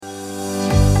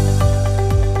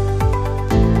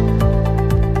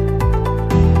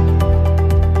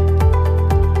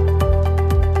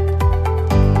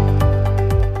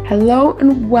Hello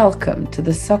and welcome to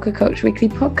the Soccer Coach Weekly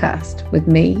podcast with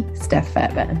me, Steph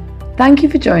Fairbairn. Thank you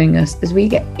for joining us as we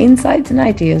get insights and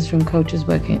ideas from coaches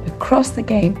working across the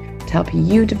game to help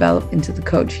you develop into the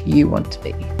coach you want to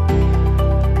be.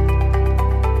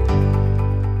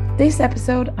 This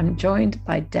episode, I'm joined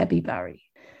by Debbie Barry.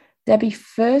 Debbie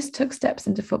first took steps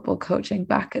into football coaching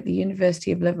back at the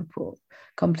University of Liverpool,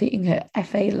 completing her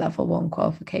FA Level 1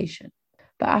 qualification.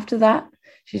 But after that,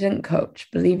 she didn't coach,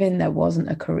 believing there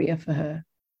wasn't a career for her.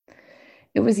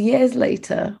 It was years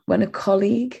later when a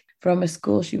colleague from a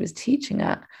school she was teaching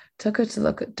at took her to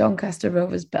look at Doncaster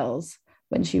Rovers Bells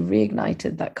when she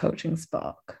reignited that coaching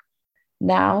spark.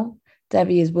 Now,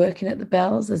 Debbie is working at the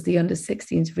Bells as the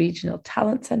Under-16s Regional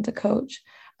Talent Centre coach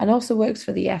and also works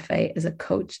for the FA as a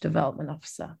coach development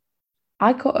officer.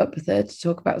 I caught up with her to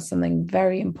talk about something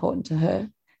very important to her,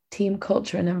 team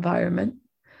culture and environment.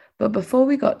 But before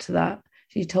we got to that,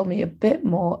 she told me a bit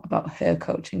more about her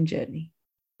coaching journey.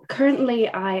 Currently,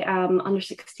 I am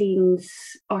Under-16s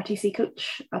RTC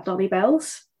coach at Donny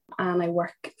Bells, and I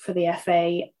work for the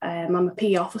FA. I'm a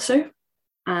PE officer,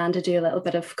 and I do a little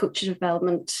bit of coaching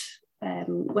development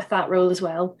with that role as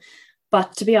well.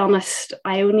 But to be honest,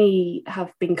 I only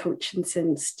have been coaching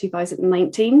since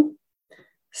 2019.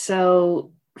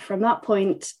 So from that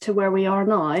point to where we are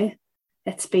now,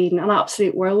 it's been an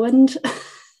absolute whirlwind.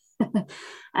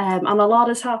 And a lot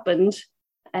has happened,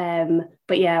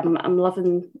 but yeah, I'm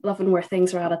loving where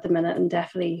things are at the minute, and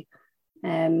definitely,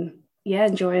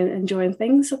 enjoying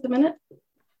things at the minute.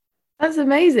 That's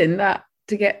amazing that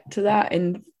to get to that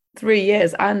in 3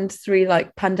 years and 3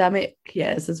 pandemic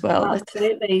years as well.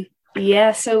 Absolutely,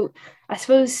 yeah. So I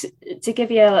suppose to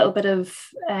give you a little bit of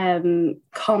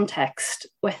context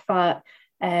with that,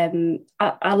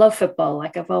 I love football.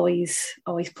 Like I've always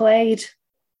played.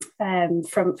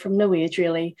 From no age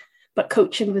really, but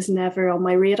coaching was never on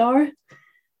my radar.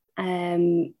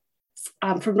 I'm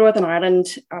from Northern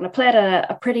Ireland, and I played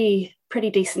a pretty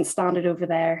decent standard over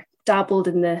there. Dabbled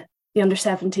in the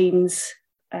Under-17s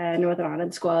Northern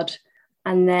Ireland squad,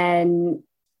 and then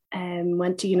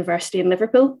went to university in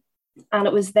Liverpool. And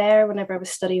it was there, whenever I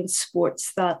was studying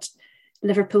sports, that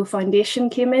Liverpool Foundation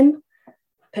came in,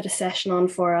 put a session on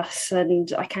for us,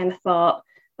 and I kind of thought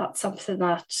that's something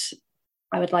that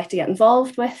I would like to get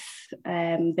involved with.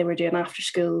 They were doing after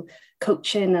school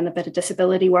coaching and a bit of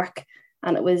disability work.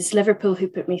 And it was Liverpool who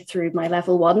put me through my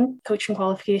level 1 coaching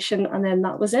qualification. And then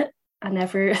that was it. I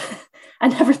never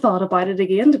thought about it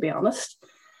again, to be honest.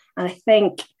 And I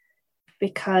think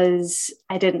because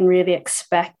I didn't really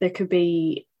expect there could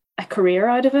be a career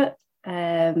out of it.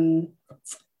 I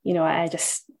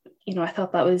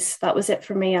thought that was it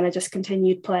for me. And I just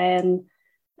continued playing,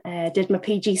 did my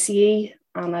PGCE.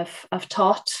 And I've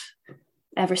taught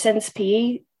ever since,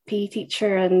 PE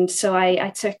teacher, and so I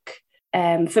took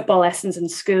football lessons in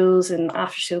schools and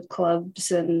after school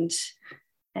clubs and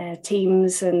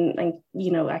teams, and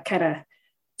I kind of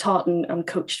taught and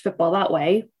coached football that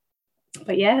way.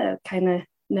 But yeah, I kind of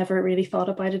never really thought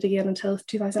about it again until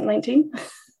 2019.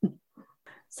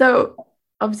 So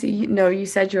obviously, you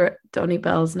said you're at Donny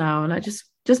Bells now, and I just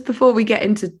before we get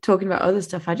into talking about other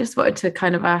stuff, I just wanted to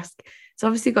kind of ask. It's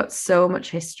obviously got so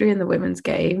much history in the women's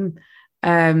game,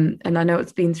 and I know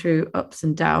it's been through ups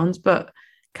and downs, but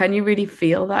can you really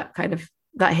feel that kind of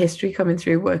that history coming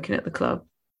through working at the club?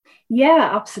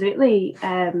 Yeah, absolutely.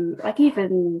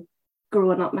 Even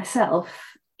growing up myself,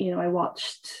 I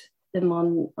watched them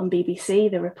on BBC.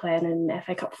 They were playing in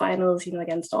FA Cup finals,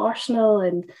 against Arsenal,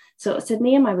 and so it's a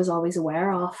name I was always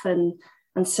aware of, and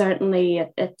certainly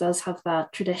it does have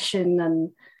that tradition,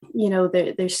 and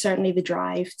there's certainly the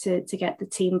drive to get the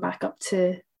team back up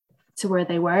to where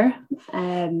they were.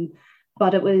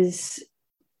 But it was,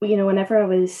 whenever I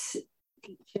was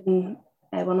teaching,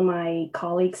 one of my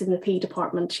colleagues in the PE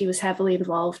department, she was heavily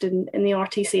involved in the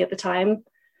RTC at the time,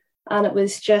 and it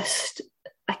was just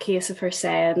a case of her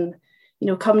saying,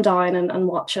 come down and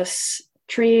watch us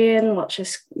train, watch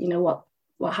us,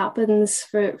 what happens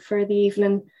for the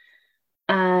evening.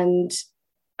 And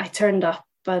I turned up,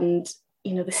 and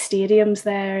the stadiums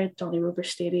there, Donny Rovers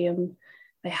Stadium,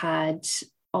 they had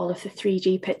all of the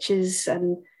 3G pitches,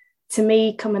 and to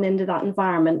me, coming into that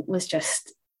environment was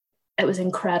it was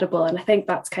incredible. And I think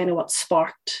that's kind of what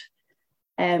sparked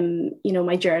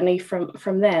my journey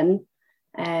from then.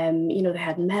 They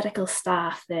had medical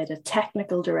staff, they had a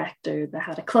technical director, they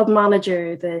had a club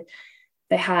manager,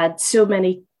 they had so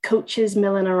many coaches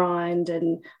milling around,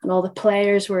 and all the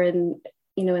players were in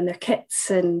their kits,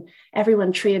 and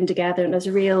everyone trained together, and there's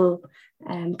a real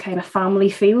kind of family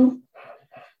feel.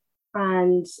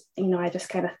 And I just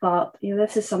kind of thought,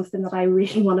 this is something that I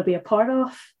really want to be a part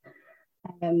of.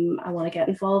 I want to get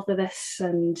involved with this.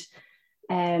 And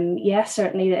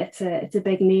certainly it's a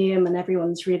big name and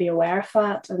everyone's really aware of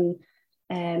that. And,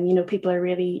 people are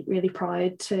really, really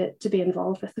proud to be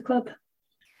involved with the club.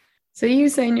 So you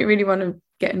saying you really want to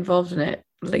get involved in it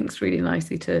links really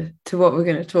nicely to what we're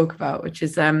going to talk about, which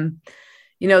is,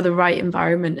 the right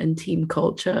environment and team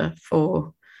culture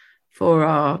for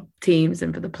our teams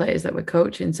and for the players that we're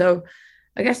coaching. So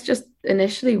I guess just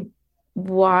initially,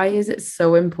 why is it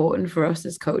so important for us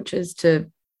as coaches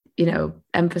to,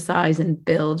 emphasize and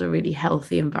build a really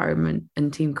healthy environment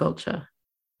and team culture?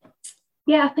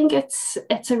 Yeah, I think it's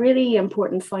a really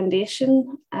important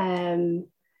foundation.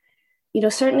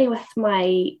 Certainly with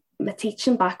my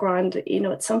teaching background,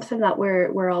 it's something that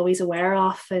we're always aware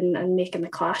of, and making the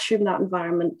classroom, that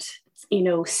environment,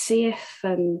 safe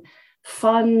and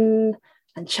fun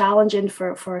and challenging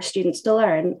for our students to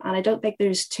learn. And I don't think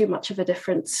there's too much of a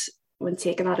difference when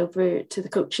taking that over to the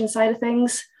coaching side of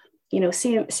things.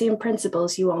 Same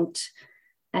principles. You want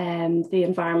the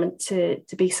environment to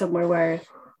be somewhere where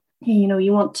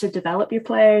you want to develop your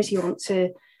players. You want to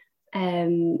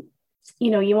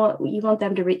you want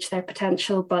them to reach their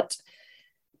potential, but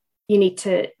you need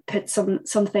to put some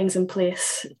things in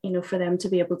place, for them to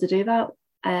be able to do that.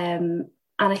 And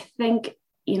I think,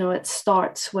 it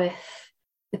starts with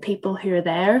the people who are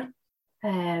there,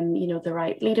 the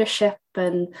right leadership,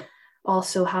 and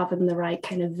also having the right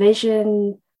kind of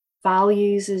vision.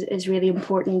 Values is really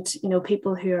important.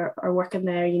 People who are working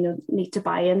there, need to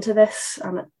buy into this,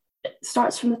 and it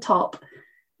starts from the top.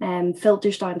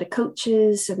 Filters down to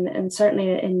coaches, and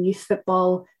certainly in youth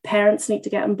football, parents need to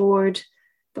get on board,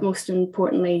 but most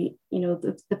importantly,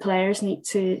 the players need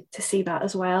to see that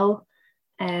as well.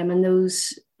 And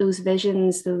those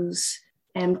visions, those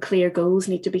clear goals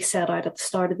need to be set out at the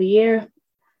start of the year.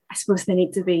 I suppose they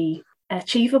need to be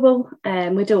achievable.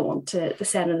 We don't want to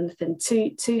set anything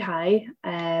too high,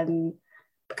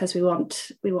 because we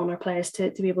want our players to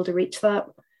be able to reach that,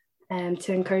 and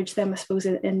to encourage them, I suppose,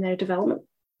 in their development.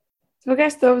 So I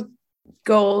guess those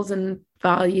goals and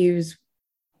values,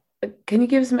 can you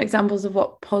give some examples of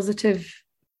what positive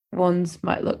ones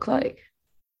might look like?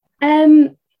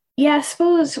 I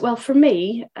suppose, well, for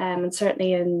me, and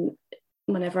certainly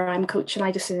whenever I'm coaching,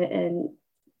 I just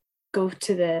go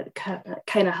to the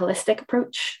kind of holistic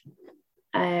approach.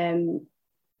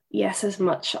 Yes, as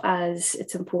much as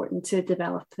it's important to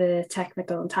develop the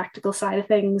technical and tactical side of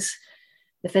things,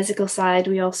 the physical side,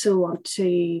 we also want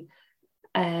to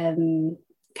kind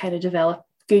of develop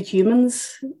good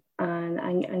humans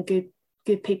and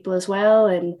good people as well,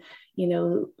 and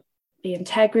the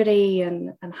integrity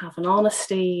and having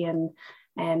honesty and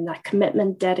that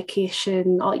commitment,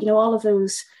 dedication, all of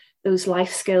those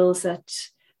life skills that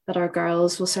our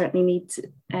girls will certainly need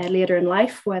later in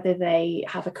life, whether they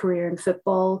have a career in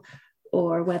football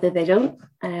or whether they don't.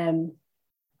 And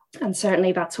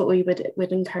certainly that's what we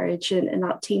would encourage in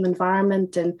that team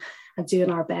environment, and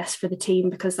doing our best for the team,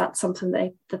 because that's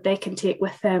something that they can take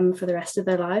with them for the rest of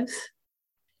their lives.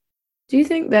 Do you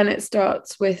think then it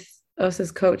starts with us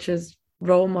as coaches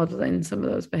role modeling some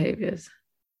of those behaviours?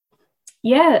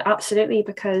 Yeah, absolutely,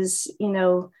 because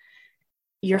you're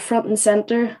front and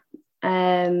centre,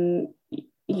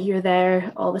 you're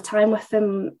there all the time with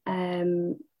them,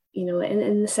 in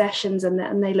the sessions,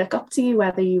 and they look up to you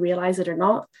whether you realise it or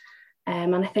not.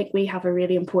 And I think we have a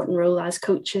really important role as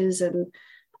coaches, and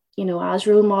as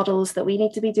role models, that we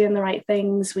need to be doing the right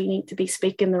things. We need to be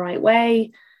speaking the right way,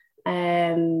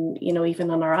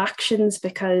 even on our actions,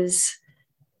 because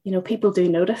people do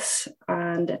notice,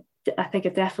 and I think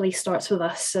it definitely starts with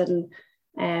us. And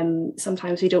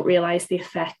sometimes we don't realise the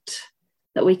effect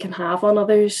that we can have on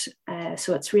others.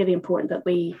 So it's really important that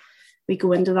we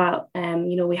go into that.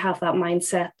 We have that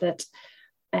mindset that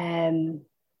I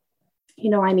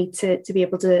need to be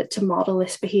able to model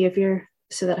this behaviour,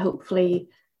 so that hopefully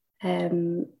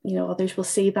others will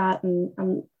see that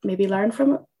and maybe learn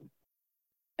from it.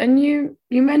 And you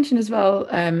mentioned as well,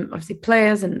 obviously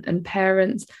players and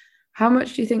parents. How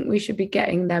much do you think we should be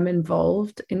getting them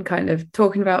involved in kind of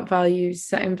talking about values,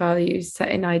 setting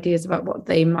ideas about what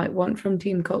they might want from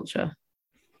team culture?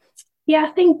 Yeah,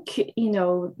 I think,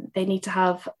 they need to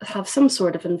have some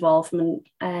sort of involvement.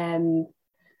 And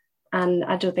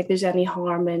I don't think there's any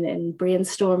harm in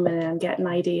brainstorming and getting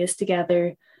ideas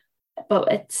together.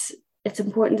 But it's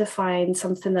important to find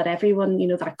something that everyone,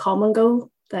 that common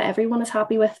goal that everyone is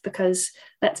happy with, because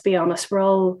let's be honest, we're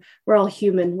all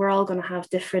human. We're all going to have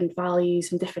different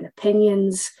values and different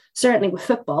opinions. Certainly with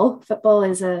football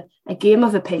is a game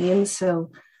of opinions.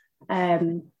 So,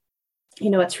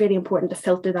 it's really important to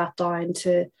filter that down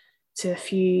to a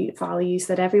few values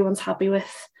that everyone's happy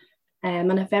with.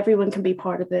 And if everyone can be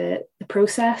part of the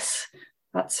process,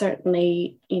 that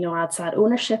certainly, adds that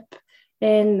ownership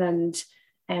in,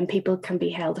 and people can be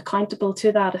held accountable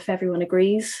to that if everyone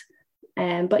agrees.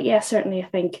 But yeah, certainly I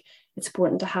think it's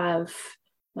important to have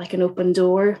like an open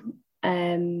door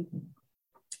kind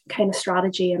of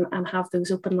strategy, and have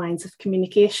those open lines of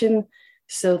communication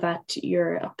so that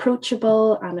you're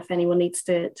approachable, and if anyone needs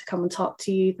to come and talk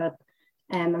to you, that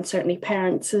and certainly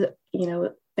parents,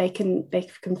 they can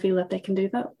feel that they can do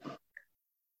that.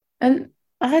 And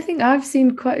I think I've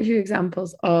seen quite a few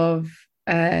examples of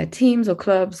teams or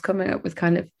clubs coming up with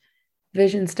kind of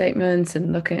vision statements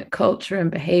and looking at culture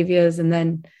and behaviors, and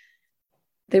then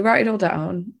they write it all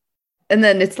down, and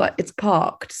then it's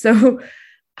parked. So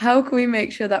how can we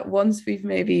make sure that once we've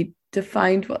maybe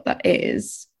defined what that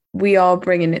is, we are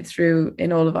bringing it through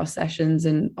in all of our sessions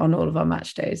and on all of our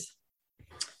match days?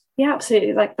 Yeah,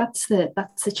 absolutely. Like that's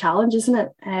the challenge, isn't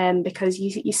it? Because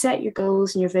you set your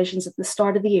goals and your visions at the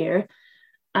start of the year,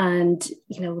 and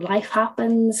life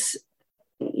happens.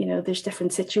 There's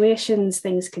different situations,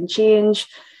 things can change,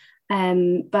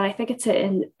 but I think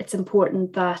it's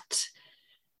important that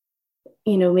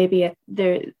maybe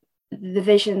the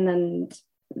vision and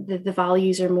the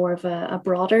values are more of a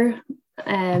broader,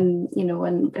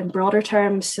 in broader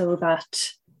terms, so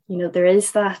that there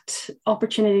is that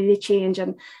opportunity to change,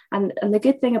 and the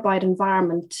good thing about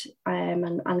environment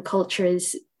and culture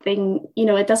is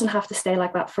it doesn't have to stay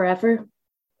like that forever.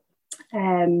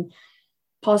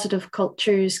 Positive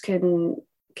cultures can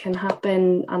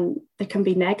happen, and there can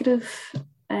be negative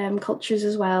cultures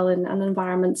as well, and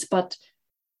environments, but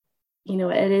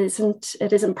it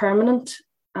isn't permanent,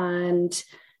 and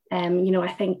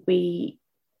I think we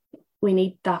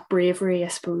need that bravery, I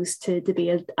suppose, to be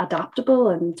adaptable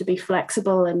and to be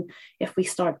flexible, and if we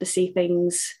start to see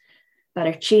things that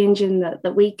are changing,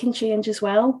 that we can change as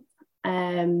well.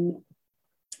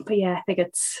 But yeah, I think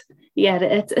it's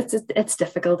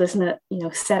difficult, isn't it?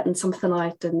 Setting something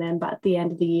out, and then but at the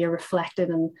end of the year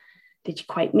reflecting, and did you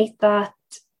quite meet that?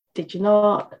 Did you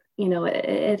not?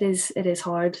 It is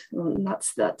hard, and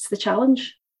that's the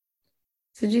challenge.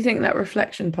 So do you think that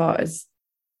reflection part is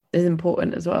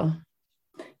important as well?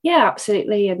 Yeah,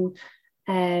 absolutely. And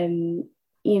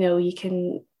you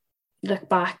can look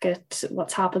back at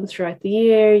what's happened throughout the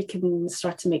year. You can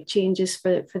start to make changes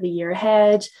for the year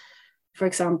ahead. For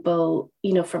example,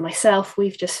 for myself,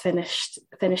 we've just finished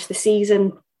the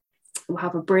season. We'll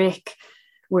have a break.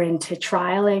 We're into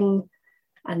trialing,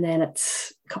 and then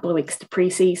it's a couple of weeks to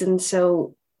pre-season.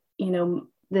 So,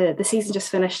 the season just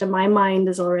finished, and my mind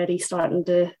is already starting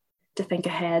to think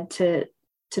ahead to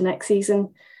next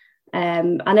season.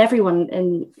 And everyone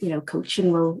in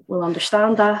coaching will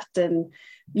understand that, and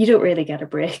you don't really get a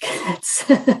break. It's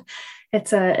a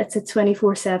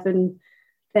 24/7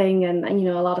 thing, and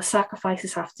a lot of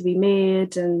sacrifices have to be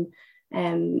made, and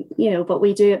but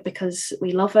we do it because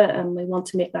we love it and we want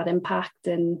to make that impact,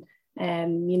 and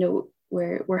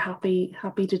we're happy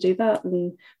to do that.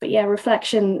 But yeah,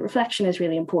 reflection is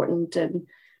really important, and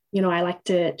I like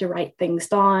to write things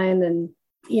down, and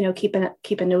keep a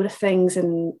note of things,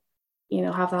 and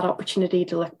have that opportunity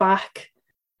to look back,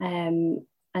 and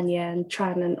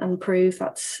try and improve.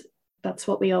 That's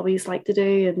what we always like to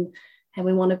do, and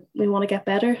we want to get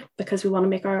better, because we want to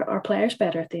make our players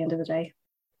better at the end of the day.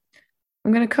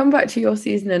 I'm going to come back to your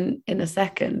season in a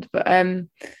second, but I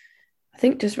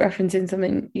think just referencing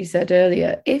something you said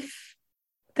earlier, if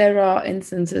there are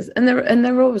instances, and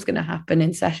they're always going to happen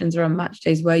in sessions or on match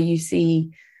days, where you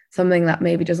see something that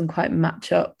maybe doesn't quite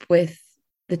match up with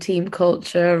the team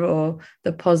culture or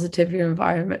the positive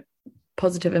environment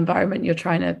you're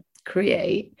trying to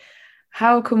create,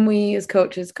 how can we as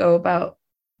coaches go about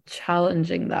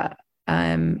challenging that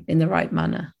in the right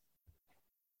manner?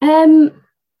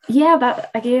 Yeah,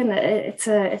 that again, it's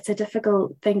a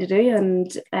difficult thing to do,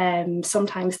 and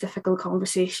sometimes difficult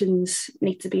conversations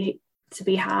need to be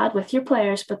had with your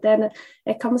players. But then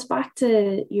it comes back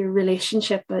to your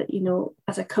relationship,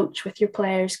 as a coach with your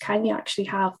players. Can you actually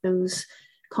have those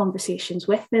conversations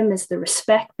with them? Is the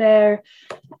respect there?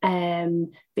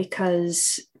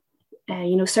 Because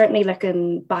certainly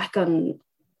looking back on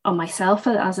myself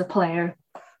as a player,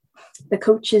 the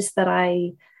coaches that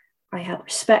I had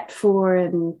respect for,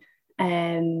 and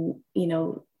I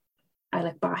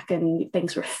look back and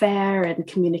things were fair and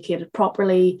communicated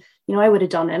properly, I would have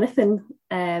done anything,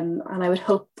 and I would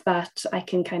hope that I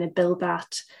can kind of build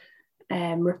that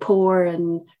rapport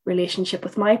and relationship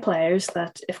with my players,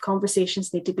 that if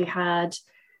conversations need to be had,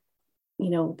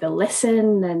 they'll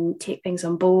listen and take things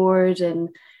on board, and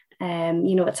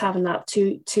it's having that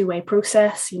two-way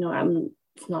process.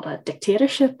 It's not a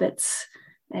dictatorship. It's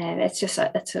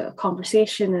it's a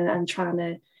conversation and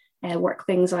trying to work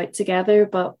things out together.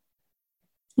 But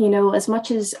as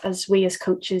much as we as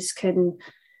coaches can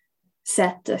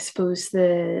set, I suppose,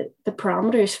 the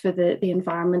parameters for the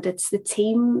environment, it's the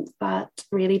team that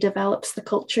really develops the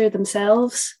culture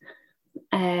themselves.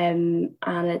 And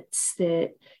it's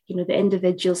the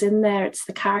individuals in there, it's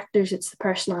the characters, it's the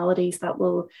personalities that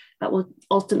will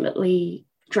ultimately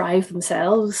drive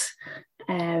themselves.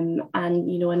 And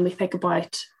when we think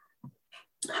about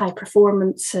high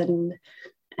performance and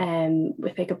we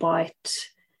think about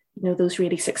those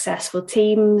really successful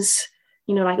teams,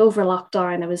 like over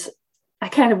lockdown, I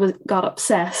kind of got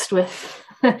obsessed with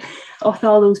all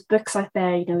those books out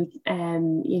there,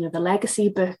 the Legacy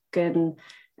book and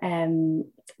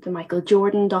the Michael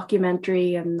Jordan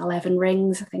documentary and 11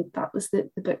 Rings. I think that was the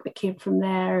book that came from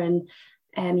there. And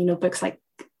books like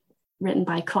written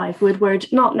by Clive Woodward,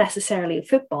 not necessarily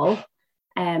football,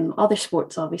 other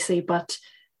sports obviously, but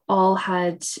all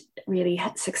had really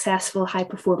successful high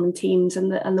performing teams.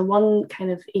 And the one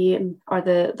kind of aim, or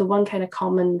the one kind of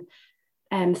common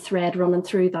thread running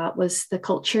through that was the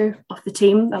culture of the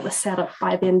team that was set up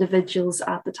by the individuals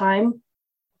at the time.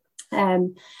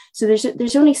 So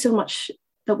there's only so much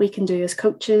that we can do as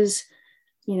coaches.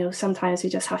 Sometimes we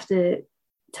just have to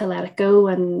let it go,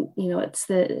 and it's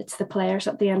the players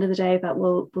at the end of the day that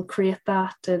will create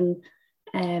that, and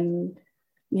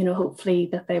hopefully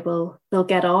that they'll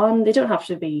get on. They don't have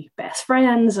to be best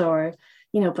friends, or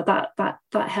but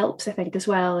that helps, I think, as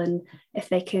well. And if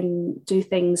they can do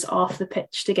things off the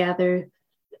pitch together,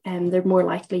 they're more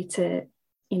likely to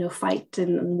fight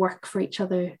and work for each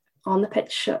other on the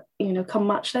pitch, come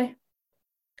match day.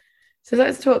 So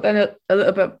let's talk then a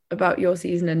little bit about your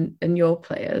season and your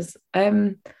players.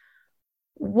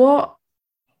 What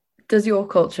does your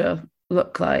culture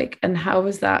look like, and how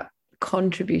has that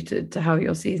contributed to how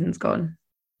your season's gone?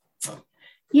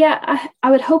 Yeah,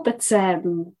 I would hope it's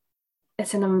an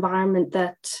environment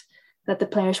that the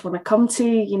players want to come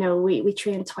to. We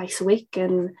train twice a week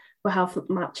and we'll have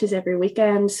matches every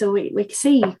weekend, so we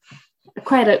see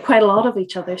quite a lot of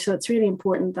each other. So it's really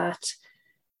important that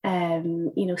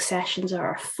sessions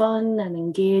are fun and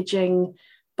engaging,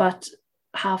 but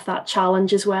have that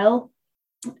challenge as well.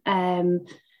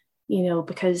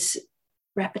 Because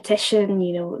repetition,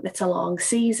 it's a long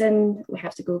season. We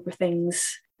have to go over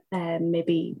things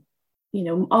maybe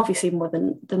obviously more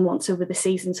than once over the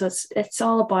season. So it's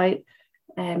all about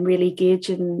really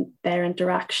gauging their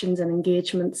interactions and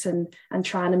engagements and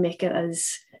trying to make it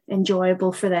as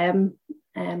enjoyable for them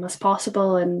as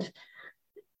possible. And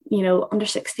under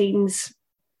 16s,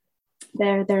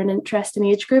 they're an interesting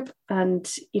age group, and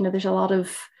there's a lot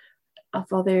of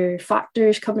other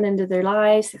factors coming into their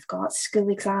lives. They've got school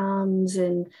exams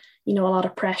and a lot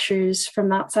of pressures from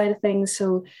that side of things.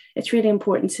 So it's really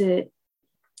important to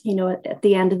at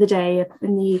the end of the day,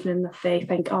 in the evening, if they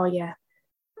think, oh yeah,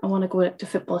 I want to go to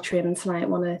football training tonight, I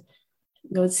want to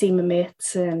go and see my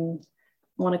mates and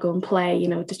want to go and play,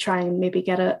 to try and maybe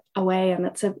get away. And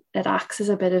it acts as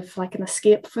a bit of like an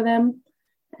escape for them,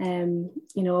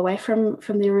 away from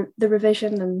the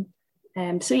revision.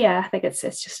 And so yeah, I think it's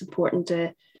just important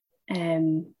to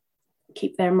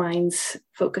keep their minds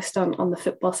focused on the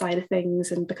football side of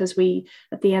things. And because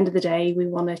at the end of the day, we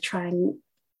want to try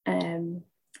and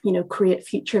create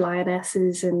future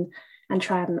Lionesses and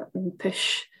try and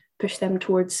push them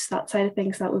towards that side of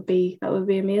things. That would be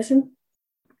amazing.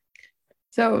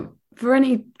 So for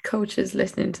any coaches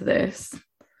listening to this,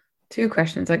 2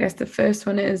 questions. I guess the first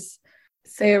one is,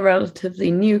 say a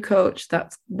relatively new coach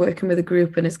that's working with a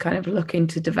group and is kind of looking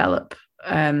to develop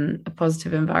a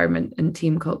positive environment and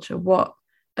team culture. What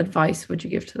advice would you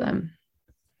give to them?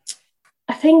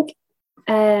 I think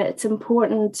it's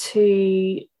important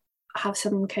to have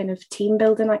some kind of team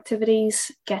building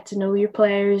activities, get to know your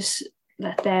players,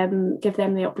 give them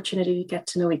the opportunity to get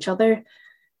to know each other.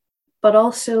 But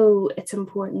also it's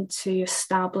important to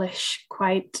establish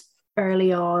quite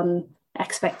early on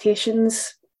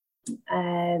expectations,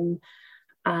 and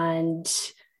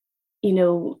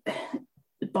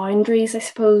boundaries, I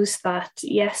suppose, that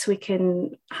yes, we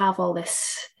can have all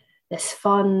this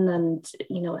fun and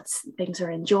things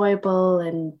are enjoyable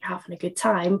and having a good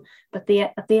time, but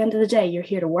at the end of the day, you're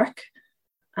here to work.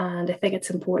 And I think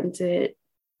it's important to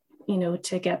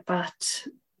get that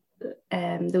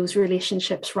those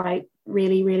relationships right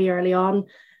really, really early on.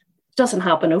 It doesn't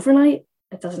happen overnight.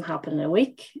 It doesn't happen in a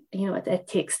week. It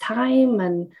takes time,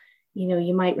 and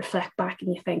you might reflect back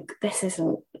and you think this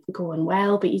isn't going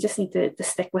well, but you just need to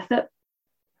stick with it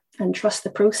and trust the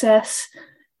process.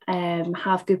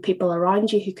 Have good people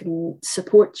around you who can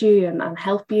support you and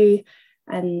help you,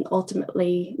 and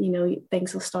ultimately,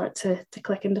 things will start to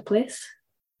click into place.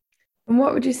 And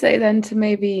what would you say then to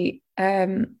maybe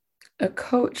a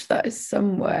coach that is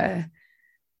somewhere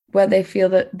where they feel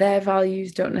that their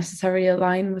values don't necessarily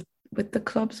align with the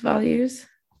club's values?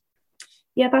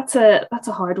 Yeah, that's a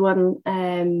hard one.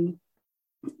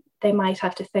 They might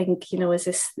have to think, is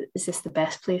this the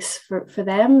best place for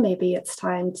them? Maybe it's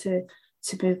time to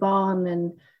move on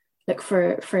and look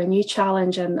for a new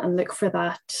challenge and look for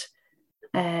that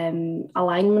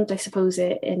alignment, I suppose,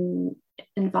 in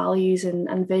values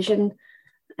and vision.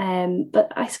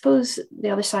 But I suppose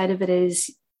the other side of it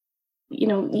is,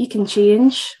 you can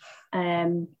change.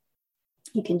 You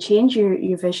can change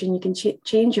your vision. You can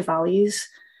change your values.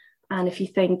 And if you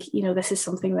think, this is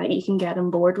something that you can get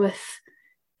on board with,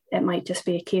 it might just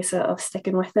be a case of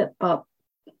sticking with it. But,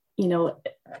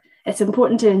 it's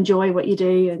important to enjoy what you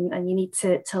do, and you need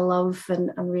to love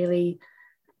and really,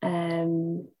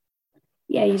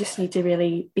 you just need to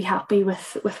really be happy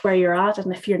with where you're at.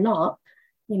 And if you're not,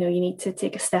 you need to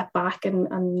take a step back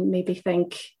and maybe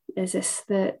think, is this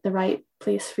the right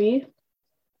place for you?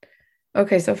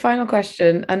 Okay, so final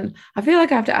question. And I feel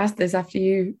like I have to ask this after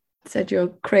you said your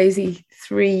crazy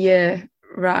 3-year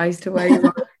rise to where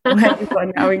you are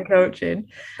now in coaching.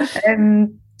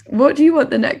 What do you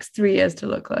want the next 3 years to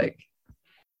look like?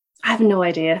 I have no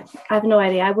idea. I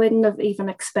wouldn't have even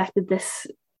expected this,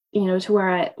 to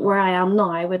where I am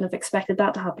now. I wouldn't have expected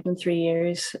that to happen in 3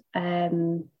 years.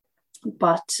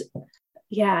 But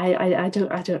yeah, I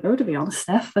don't know, to be honest,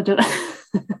 Steph. I don't.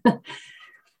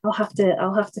 I'll have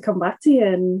to come back to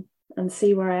you and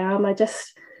see where I am. I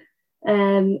just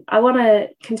I want to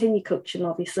continue coaching,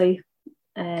 obviously,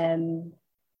 and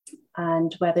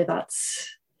whether that's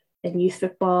in youth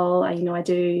football. I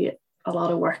do a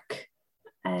lot of work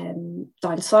down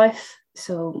south,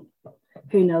 so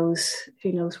who knows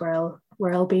where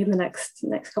I'll be in the next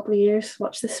couple of years.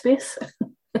 Watch this space.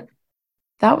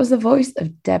 That was the voice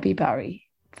of Debbie Barry.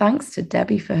 Thanks to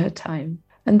Debbie for her time,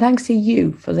 and thanks to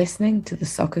you for listening to the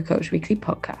Soccer Coach Weekly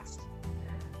podcast.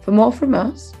 For more from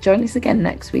us, join us again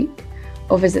next week,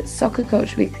 or visit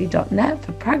soccercoachweekly.net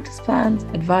for practice plans,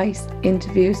 advice,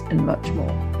 interviews, and much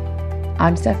more.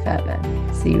 I'm Steph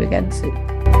Fairbairn. See you again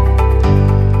soon.